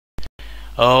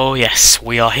Oh yes,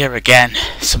 we are here again.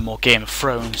 Some more Game of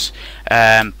Thrones.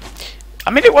 I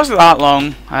mean, it wasn't that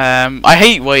long. I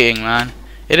hate waiting, man.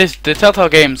 It is, the Telltale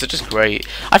games are just great.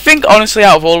 I think, honestly,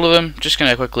 out of all of them, just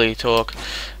gonna quickly talk.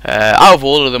 Out of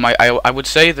all of them, I would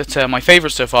say that my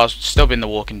favourite so far has still been The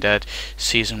Walking Dead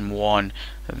Season 1.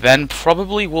 Then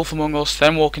probably Wolf Among Us,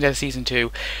 then Walking Dead Season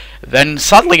 2. Then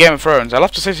sadly Game of Thrones. I'll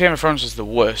have to say Game of Thrones is the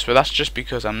worst, but that's just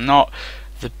because I'm not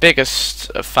the biggest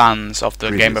of fans of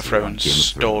the Game of Thrones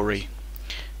story.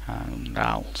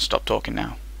 I'll stop talking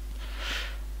now.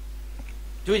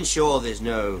 To ensure there's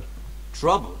no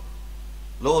trouble,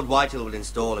 Lord Whitehill will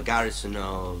install a garrison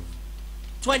of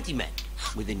 20 men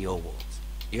within your walls.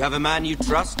 You have a man you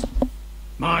trust?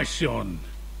 My son,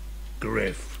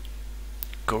 Griff.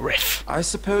 Griff. I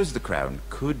suppose the Crown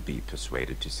could be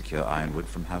persuaded to secure Ironwood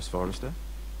from House Forrester.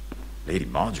 Lady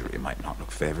Marjorie might not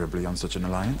look favourably on such an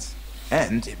alliance.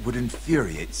 And it would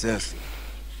infuriate Cersei.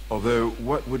 Although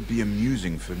what would be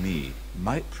amusing for me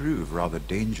might prove rather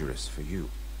dangerous for you.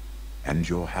 And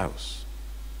your house.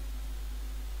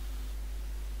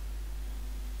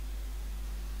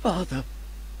 Father,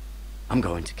 I'm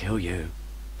going to kill you.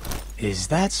 Is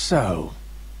that so?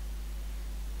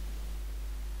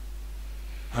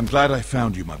 I'm glad I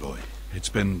found you, my boy. It's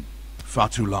been far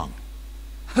too long.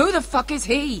 Who the fuck is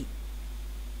he?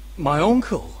 My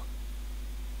uncle.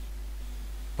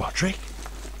 Roderick?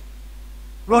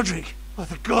 Roderick! By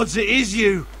the gods, it is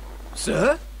you!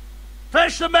 Sir?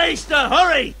 Fetch the maester,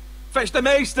 hurry! Fetch the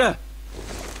maester!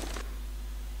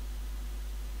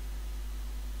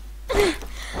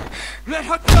 Let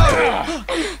her go!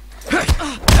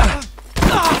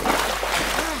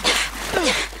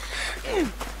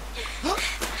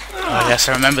 Oh yes,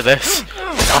 I remember this.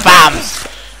 Oh, bam!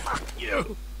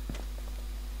 You!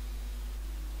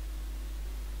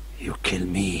 You kill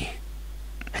me,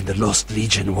 and the Lost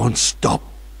Legion won't stop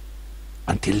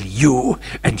until you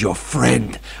and your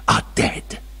friend are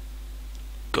dead.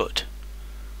 Good.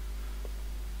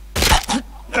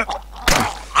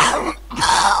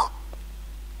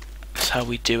 That's how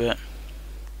we do it.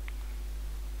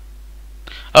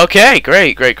 Okay,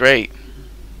 great.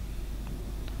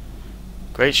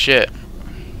 Great shit.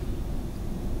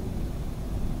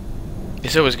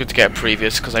 It's always good to get a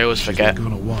previous because I always forget. She's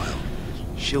been gone a while.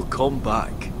 She'll come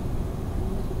back.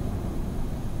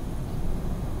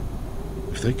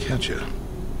 If they catch her,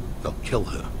 they'll kill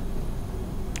her.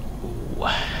 Ooh.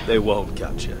 They won't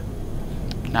catch her.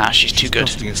 Nah, she's too good.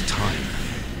 Costing us time.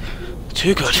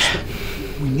 Too good.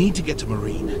 We need to get to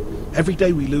Marine. Every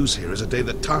day we lose here is a day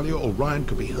that Talia or Ryan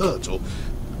could be hurt, or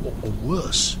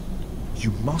worse.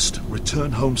 You must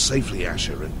return home safely,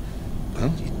 Asher, and,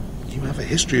 well, you have a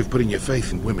history of putting your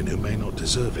faith in women who may not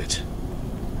deserve it.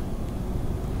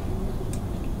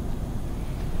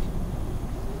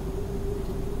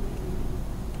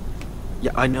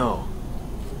 Yeah, I know.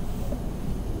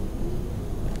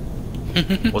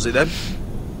 Was it them?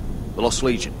 The Lost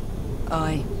Legion?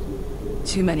 Aye.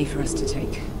 Too many for us to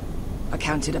take. I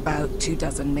counted about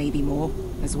 24, maybe more,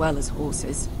 as well as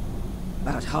horses.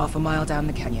 About half a mile down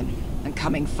the canyon, and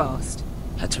coming fast.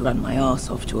 Had to run my arse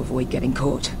off to avoid getting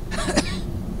caught.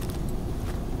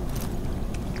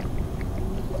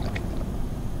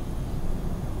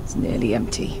 It's nearly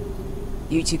empty.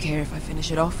 You two care if I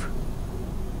finish it off?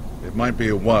 It might be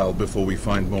a while before we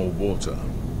find more water.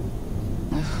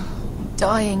 I'm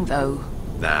dying, though.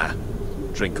 Nah.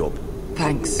 Drink up.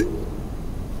 Thanks.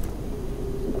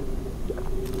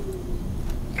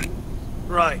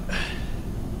 Right.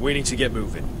 We need to get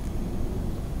moving.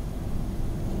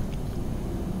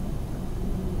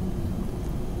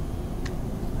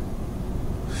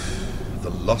 The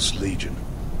Lost Legion.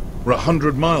 We're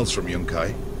 100 miles from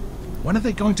Yunkai. When are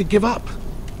they going to give up?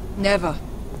 Never.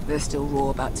 They're still raw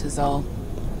about Tazal.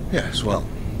 Yes, well,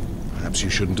 perhaps you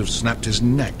shouldn't have snapped his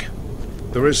neck.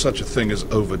 There is such a thing as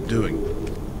overdoing.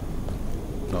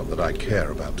 Not that I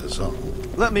care about Tazal.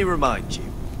 Let me remind you,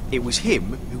 it was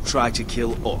him who tried to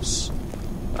kill us.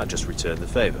 I just returned the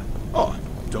favour. Oh,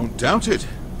 don't doubt it.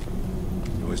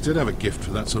 You always did have a gift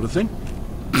for that sort of thing.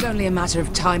 It's only a matter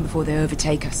of time before they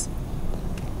overtake us.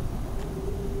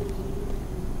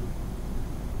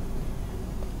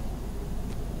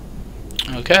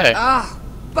 Okay. Ah,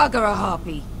 bugger a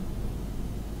harpy.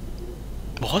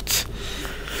 What?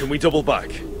 Can we double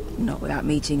back? Not without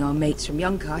meeting our mates from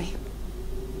Yunkai.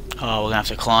 Oh, we're gonna have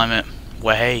to climb it.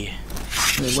 Way.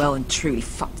 We're well and truly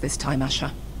fucked this time,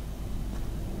 Asher.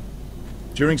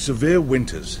 During severe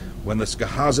winters, when the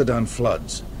Skahazadan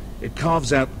floods, it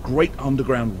carves out great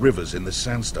underground rivers in the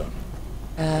sandstone.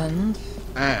 And?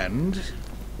 And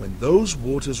when those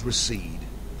waters recede,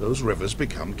 those rivers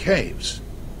become caves.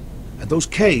 And those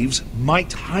caves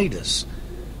might hide us.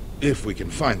 If we can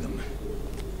find them.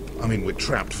 I mean, we're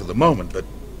trapped for the moment, but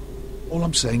all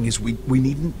I'm saying is we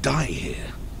needn't die here.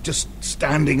 Just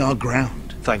standing our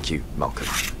ground. Thank you, Malcolm.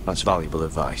 That's valuable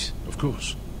advice. Of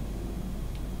course.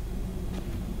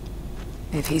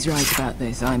 If he's right about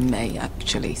this, I may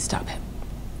actually stab him.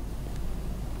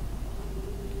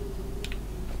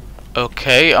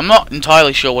 Okay, I'm not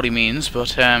entirely sure what he means,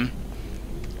 but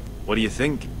What do you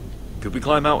think? Could we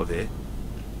climb out of here?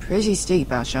 Pretty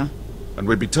steep, Asher. And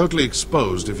we'd be totally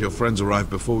exposed if your friends arrive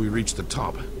before we reach the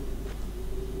top.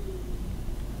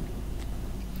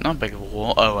 not big of a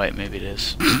wall. Oh wait, maybe it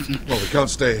is. Well, we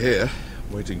can't stay here,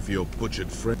 waiting for your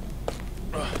butchered friend.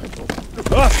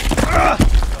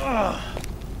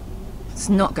 It's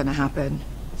not gonna happen.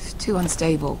 It's too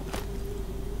unstable.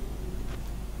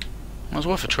 Well, it's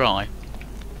worth a try.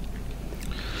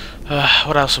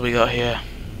 What else have we got here?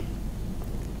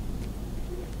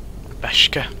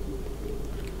 Beshka.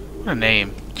 What a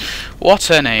name. What's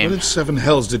her What name? in seven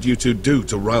hells did you two do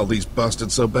to rile these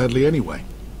bastards so badly anyway?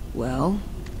 Well,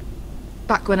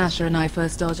 back when Asher and I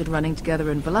first started running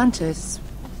together in Volantis,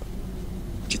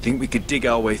 Do you think we could dig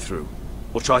our way through?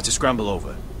 Or try to scramble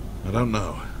over? I don't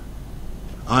know.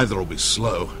 Either will be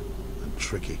slow and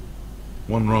tricky.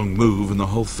 One wrong move and the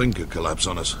whole thing could collapse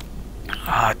on us.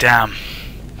 Ah, damn.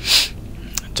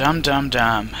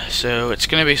 Damn. So it's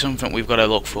going to be something we've got to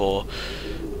look for,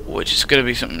 which is going to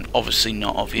be something obviously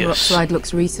not the obvious. rockslide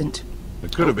looks recent.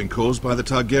 It could have been caused by the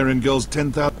Targaryen girl's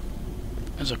 10,000...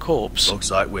 There's a corpse. Looks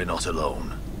like we're not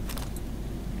alone.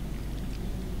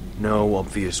 No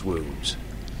obvious wounds.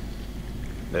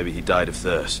 Maybe he died of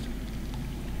thirst.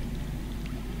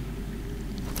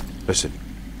 Listen.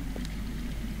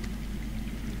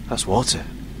 That's water.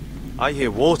 I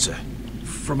hear water.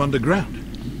 from underground.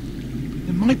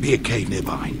 There might be a cave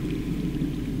nearby.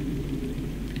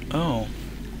 Oh.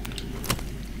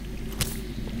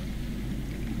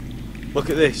 Look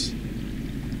at this.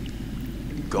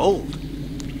 Gold.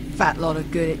 Fat lot of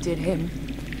good it did him.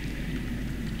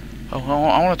 Oh,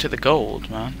 I want to take the gold,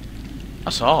 man.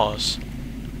 That's ours.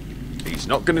 He's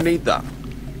not gonna need that.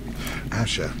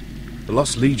 Asher, the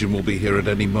Lost Legion will be here at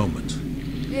any moment.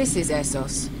 This is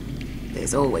Essos.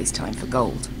 There's always time for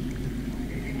gold.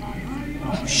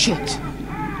 Oh, shit.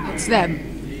 It's them.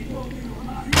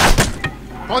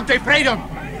 Ponte freedom!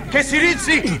 Che si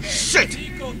rizzi! Shit!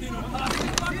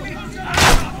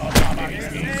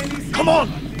 Come on!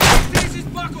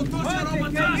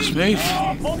 Smooth.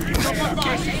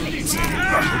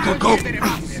 Go, go!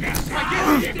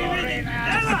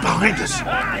 Behind us!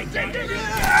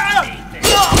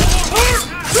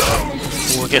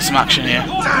 We'll get some action here.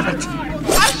 Damn it!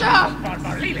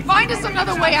 Asher! Find us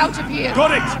another way out of here!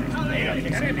 Got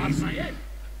it!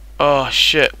 Oh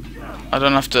shit. I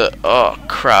don't have to. Oh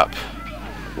crap.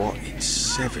 What in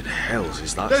seven hells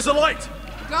is that? There's a light!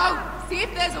 Go! See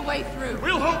if there's a way through.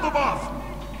 We'll hold them off!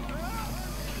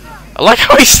 I like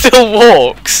how he still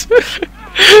walks.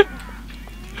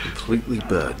 Completely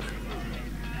burnt.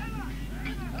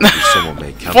 Someone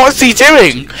made camp. What's he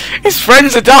doing? His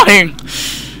friends are dying.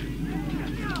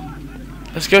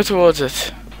 Let's go towards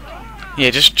it. Yeah,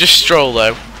 just stroll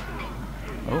though.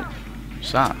 Oh,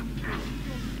 what's that?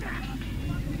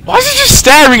 Why is he just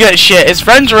staring at shit? His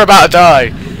friends are about to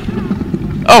die.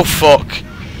 Oh fuck.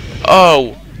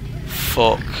 Oh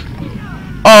fuck.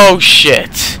 Oh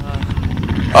shit.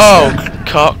 Oh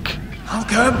cock. How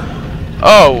come?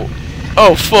 Oh.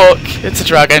 Oh fuck. It's a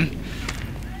dragon.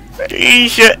 Shit.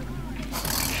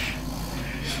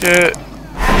 Shit.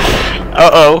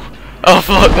 Uh-oh. Oh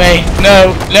fuck me.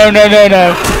 No. No, no, no,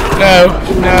 no. No.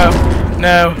 No.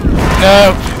 No.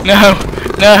 No. No.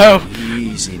 No.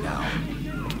 Easy now.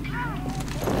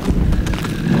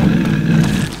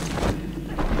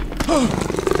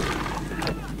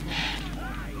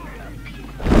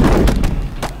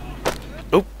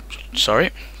 Oh, sorry.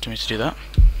 Didn't mean to do that.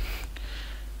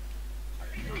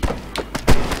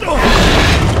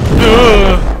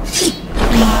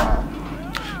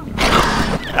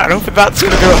 I don't think that's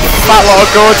gonna do a fat lot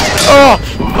of good. Oh,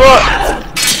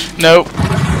 fuck. Nope.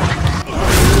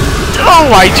 Oh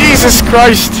my Jesus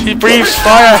Christ! He breathes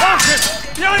fire.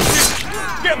 Behind you!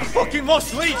 Get the fucking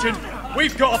Lost Legion!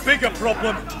 We've got a bigger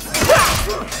problem!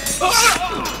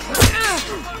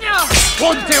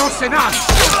 Ponte Osenas!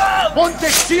 Ponte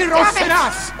Sir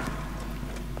Osenas!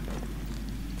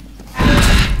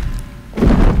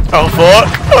 Oh fuck!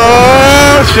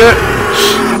 Oh shit!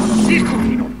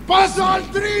 Paso al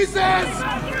Trises!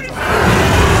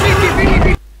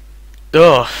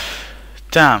 Oh,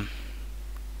 damn!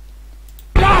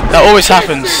 That always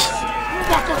happens.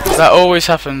 That always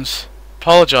happens.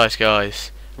 Apologise,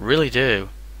 guys. Really do.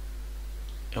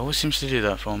 It always seems to do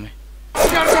that for me.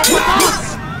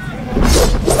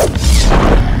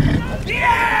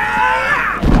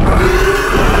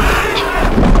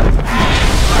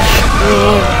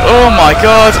 Oh my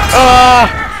god! Ah!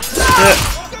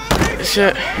 Shit.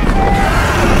 Shit.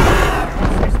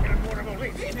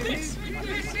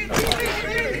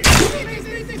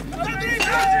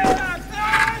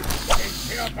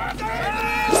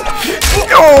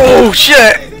 Oh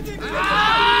shit!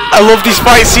 I love these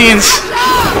fight scenes.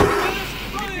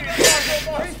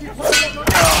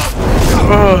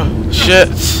 Oh shit!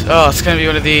 Oh, it's gonna be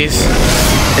one of these.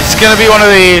 It's gonna be one of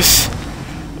these.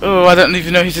 Oh, I don't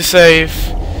even know who to save.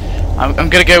 I'm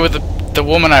gonna go with the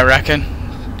woman, I reckon,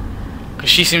 because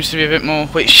she seems to be a bit more.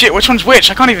 Wait, shit! Which one's which?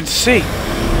 I can't even see.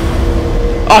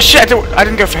 Oh shit! I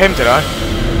didn't go for him, did I?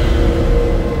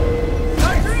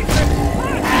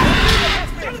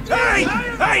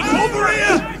 Hey! Over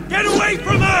here! Get away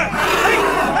from her! Hey!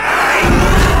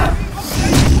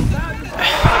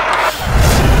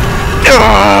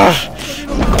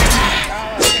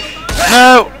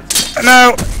 No!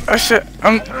 No! Oh shit!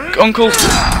 Uncle!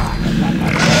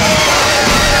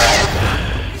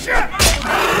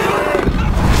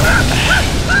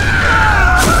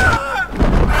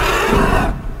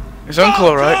 Is Uncle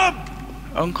alright?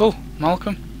 Uncle?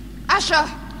 Malcolm? Asher,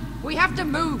 we have to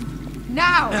move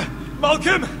now.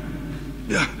 Malcolm!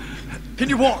 Can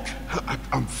you walk?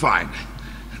 I'm fine.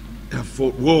 I've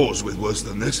fought wars with worse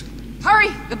than this.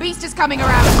 Hurry, the beast is coming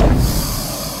around.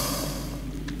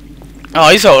 Oh,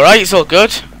 he's alright, he's all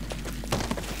good.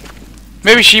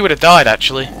 Maybe she would have died,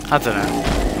 actually. I don't know.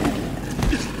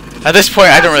 At this point,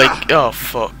 I don't really... Oh,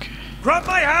 fuck. Grab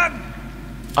my hand!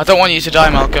 I don't want you to die,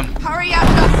 Malcolm. Hurry,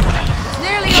 Asher. It's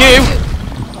nearly Q! over.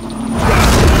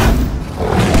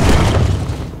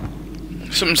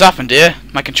 Something's happened here.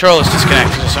 My controller's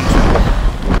disconnected or something.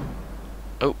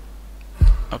 Oh.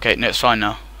 Okay, no, it's fine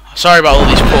now. Sorry about all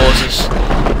these pauses.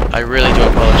 I really do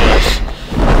apologise.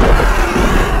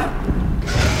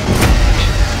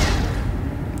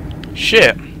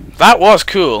 Shit. That was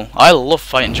cool. I love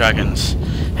fighting dragons.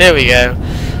 Here we go.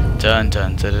 Dun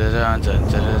dun dun dun dun dun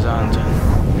dun dun dun.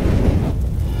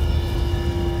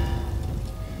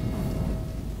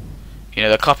 You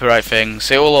know, the copyright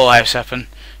things, it will always happen.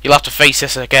 You'll have to face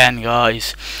this again,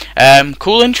 guys.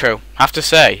 Cool intro, have to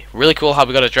say. Really cool how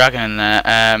we got a dragon in there.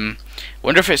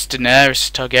 Wonder if it's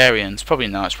Daenerys Targaryen's. Probably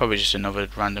not, it's probably just another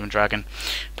random dragon.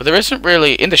 But there isn't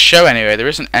really, in the show anyway, there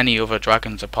isn't any other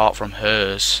dragons apart from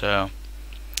hers, so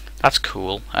that's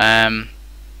cool.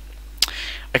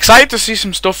 Excited to see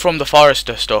some stuff from the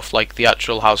Forrester stuff, like the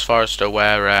actual House Forrester,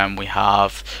 where we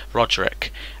have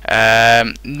Roderick.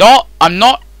 I'm not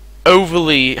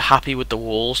overly happy with the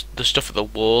walls, the stuff at the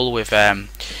wall with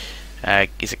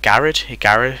is it Garrett?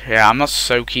 Garrett? Yeah, I'm not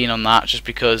so keen on that, just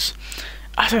because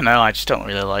I don't know, I just don't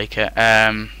really like it.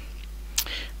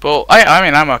 But I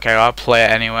mean, I'm okay. I'll play it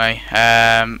anyway.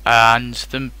 And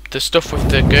the stuff with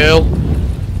the girl,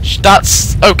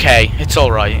 that's okay. It's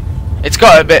all right. It's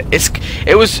got a bit.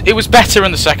 It was better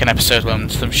in the second episode when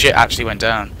some shit actually went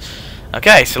down.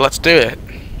 Okay, so let's do it.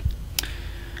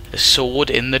 The Sword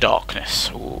in the Darkness.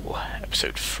 Ooh,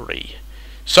 episode 3.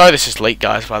 Sorry this is late,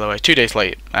 guys, by the way. 2 days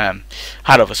late.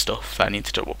 Had other stuff that I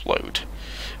needed to upload.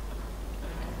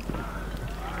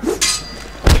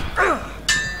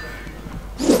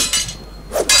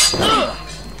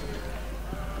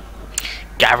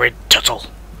 Garrett Tuttle.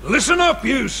 Listen up,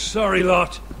 you sorry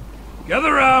lot.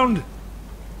 Gather round.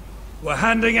 We're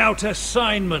handing out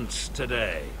assignments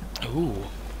today. Ooh,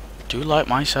 do like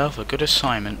myself a good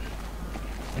assignment.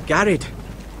 Garrett.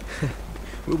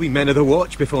 We'll be men of the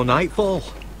watch before nightfall.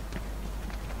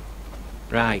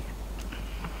 Right.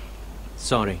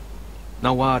 Sorry.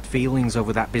 No hard feelings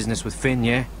over that business with Finn,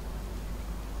 yeah?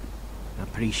 I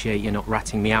appreciate you not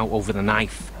ratting me out over the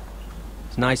knife.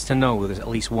 It's nice to know there's at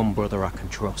least one brother I can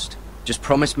trust. Just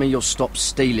promise me you'll stop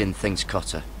stealing things,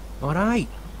 Cotter. Alright.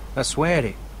 I swear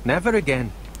it. Never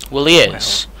again. Well, he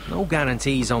is. Well, no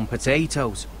guarantees on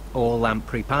potatoes, or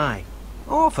lamprey pie.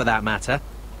 Or for that matter.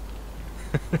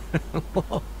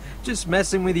 Just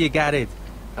messing with you, Garrett.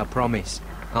 I promise.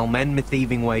 I'll mend my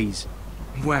thieving ways.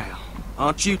 Well,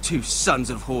 aren't you two sons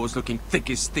of whores looking thick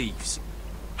as thieves?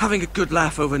 Having a good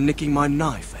laugh over nicking my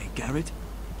knife, eh, Garrett?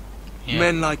 Yeah.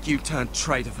 Men like you turn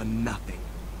traitor for nothing.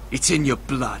 It's in your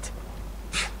blood.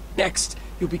 Next,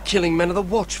 you'll be killing men of the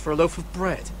watch for a loaf of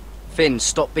bread. Finn,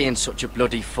 stop being such a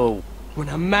bloody fool. When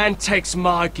a man takes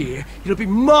my gear, it'll be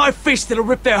my fist that'll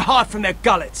rip their heart from their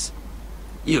gullets.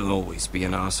 You'll always be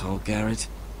an asshole, Garrett.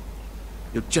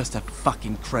 You're just a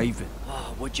fucking craven.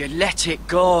 Oh, would you let it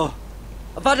go?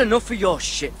 I've had enough of your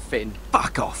shit, Finn.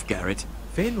 Fuck off, Garrett.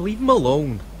 Finn, leave him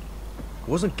alone. It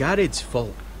wasn't Garrett's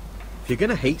fault. If you're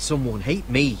gonna hate someone, hate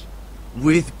me.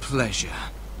 With pleasure.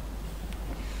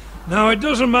 Now, it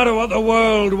doesn't matter what the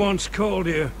world once called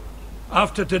you.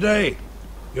 After today,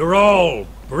 you're all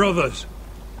brothers.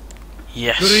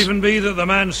 Yes. Could even be that the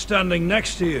man standing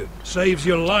next to you saves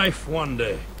your life one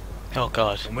day. Oh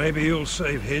god. Or maybe you'll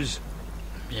save his.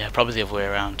 Yeah, probably the other way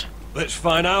around. Let's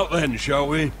find out then, shall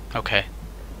we? Okay.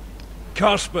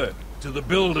 Casper to the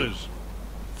builders.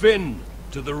 Finn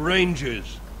to the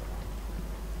rangers.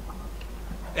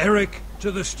 Eric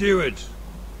to the stewards.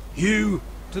 Hugh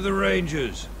to the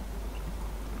rangers.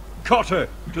 Cotter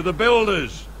to the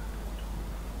builders.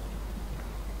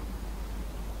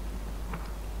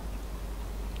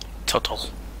 Tuttle.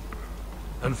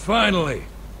 And finally,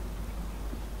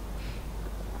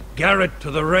 Garrett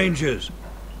to the rangers.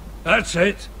 That's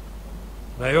it.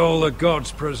 May all the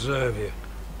gods preserve you.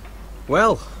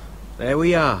 Well, there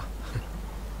we are.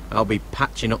 I'll be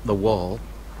patching up the wall,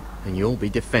 and you'll be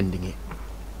defending it.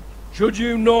 Should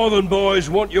you northern boys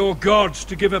want your gods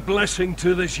to give a blessing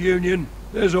to this union,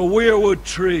 there's a weirwood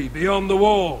tree beyond the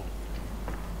wall.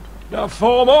 Now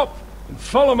form up and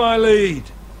follow my lead.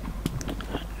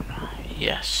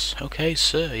 Yes. Okay,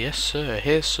 sir. Yes, sir.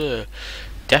 Here, sir.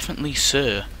 Definitely,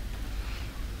 sir.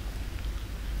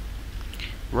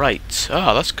 Right.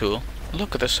 Ah, that's cool.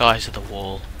 Look at the size of the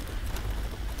wall.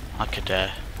 I could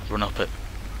run up it.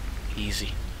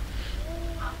 Easy.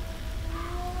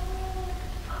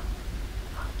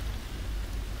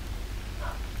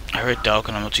 I heard dog,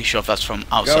 and I'm not too sure if that's from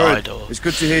outside Garrett, or it's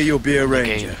good to hear you'll be a the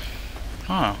ranger. game.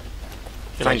 Oh.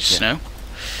 Thank you. Snow.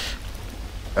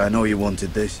 I know you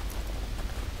wanted this.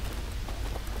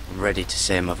 I'm ready to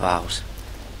say my vows.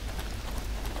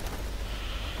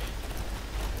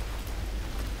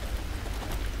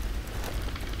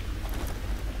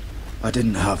 I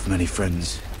didn't have many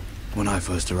friends when I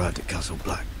first arrived at Castle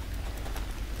Black.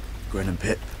 Grin and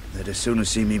Pip, they'd as soon have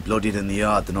seen me bloodied in the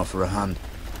yard than offer a hand.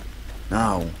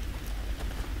 Now,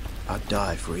 I'd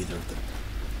die for either of them.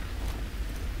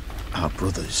 Our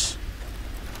brothers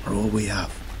are all we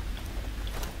have.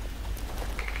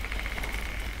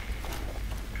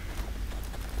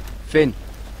 Finn,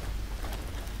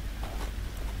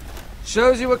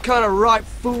 Shows you what kind of ripe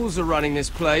fools are running this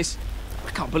place. I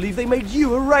can't believe they made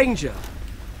you a ranger.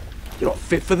 You're not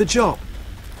fit for the job.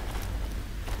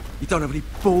 You don't have any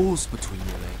balls between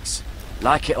your legs.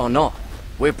 like it or not,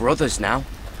 we're brothers now.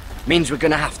 Means we're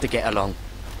gonna have to get along.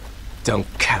 Don't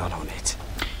count on it.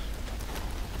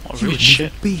 What You rude wouldn't shit.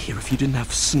 even be here if you didn't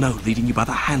have Snow leading you by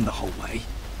the hand the whole way.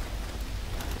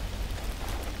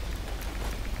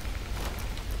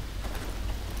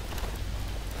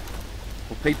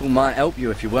 Well, people might help you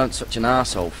if you weren't such an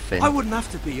arsehole, Finn. I wouldn't have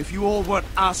to be if you all weren't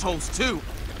assholes too.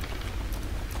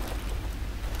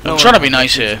 I'm trying to be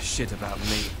nice gives here. a shit about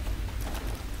me.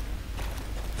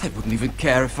 They wouldn't even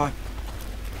care if I...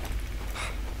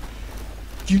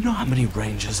 Do you know how many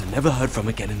rangers are never heard from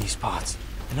again in these parts?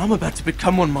 And I'm about to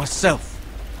become one myself.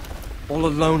 All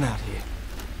alone out here.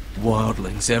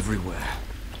 Wildlings everywhere.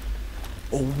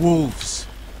 Or wolves.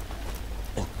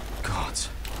 Or gods.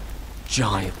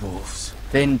 Giant wolves.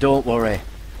 Finn, don't worry.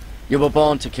 You were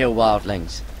born to kill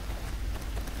wildlings.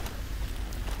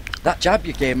 That jab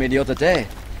you gave me the other day,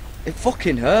 it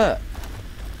fucking hurt.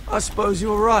 I suppose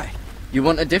you're right. You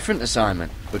want a different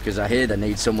assignment? Because I hear they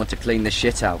need someone to clean the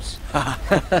shithouse.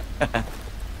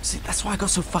 See, that's why I got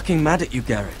so fucking mad at you,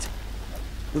 Garrett.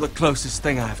 You're the closest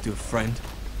thing I have to a friend.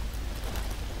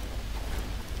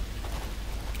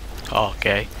 Oh,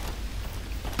 okay.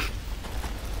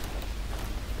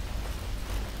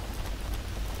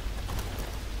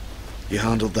 You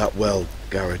handled that well,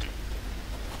 Garrett.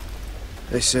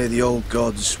 They say the old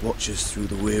gods watch us through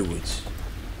the weirwoods.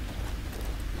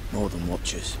 More than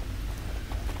watchers.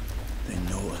 They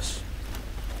know us.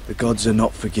 The gods are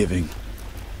not forgiving.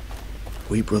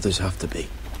 We brothers have to be.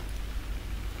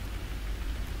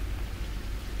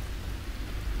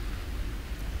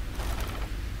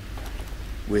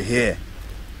 We're here.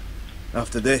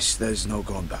 After this, there's no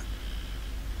going back.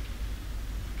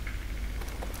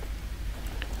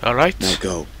 Alright. Now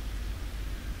go.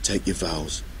 Take your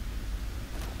vows.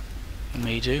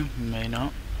 May do, may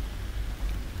not.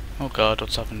 Oh god,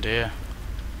 what's happened here?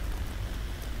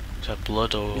 Is that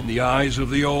blood or... In the eyes of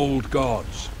the old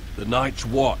gods, the Night's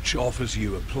Watch offers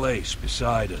you a place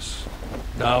beside us.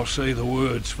 Now say the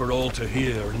words for all to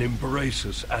hear and embrace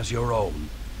us as your own.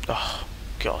 Oh,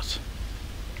 god.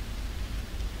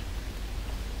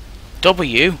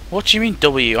 W? What do you mean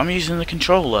W? I'm using the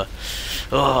controller.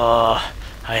 Oh,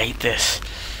 I hate this.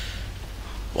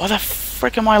 Why the f...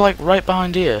 frick am I like right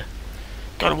behind here?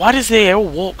 God, why does they all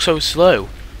walk so slow?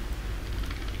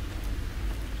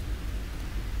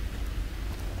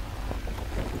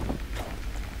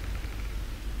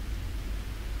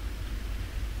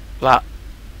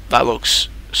 That looks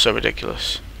so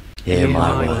ridiculous. Hear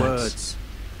my words,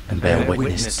 and bear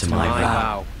witness to my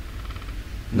vow.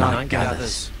 Night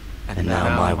gathers, and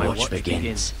now my watch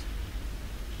begins.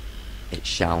 It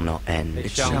shall not end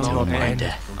until my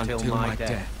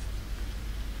death.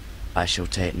 I shall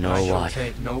take no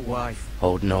wife,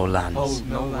 hold no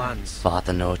lands,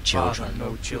 father no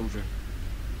children.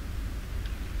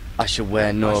 I shall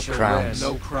wear no crowns,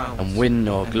 and win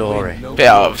no glory. Bit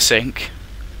out of sync.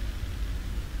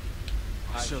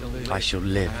 I shall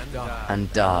live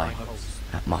and die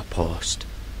at my post.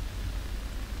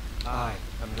 I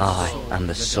am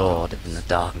the sword in the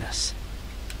darkness.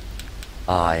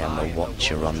 I am the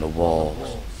watcher on the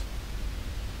walls.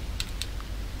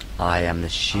 I am the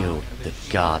shield that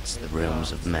guards the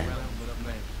realms of men.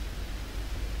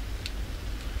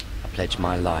 I pledge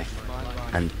my life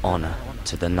and honor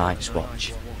to the Night's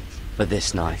Watch for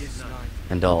this night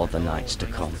and all the nights to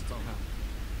come.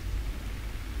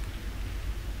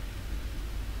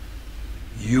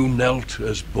 You knelt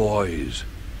as boys.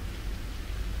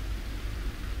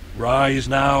 Rise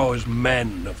now as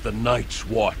men of the Night's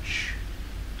Watch.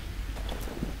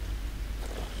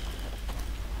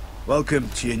 Welcome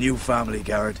to your new family,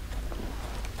 Garrett.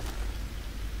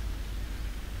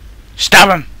 Stab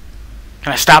him!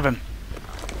 Can I stab him?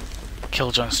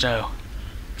 Kill Jon Snow.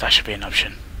 That should be an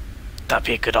option. That'd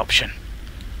be a good option.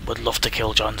 Would love to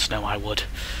kill Jon Snow, I would.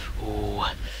 Ooh.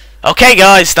 Okay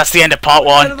guys, that's the end of part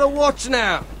 1. End of the watch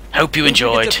now. Hope you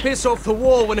enjoyed. To piss off the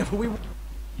wall whenever we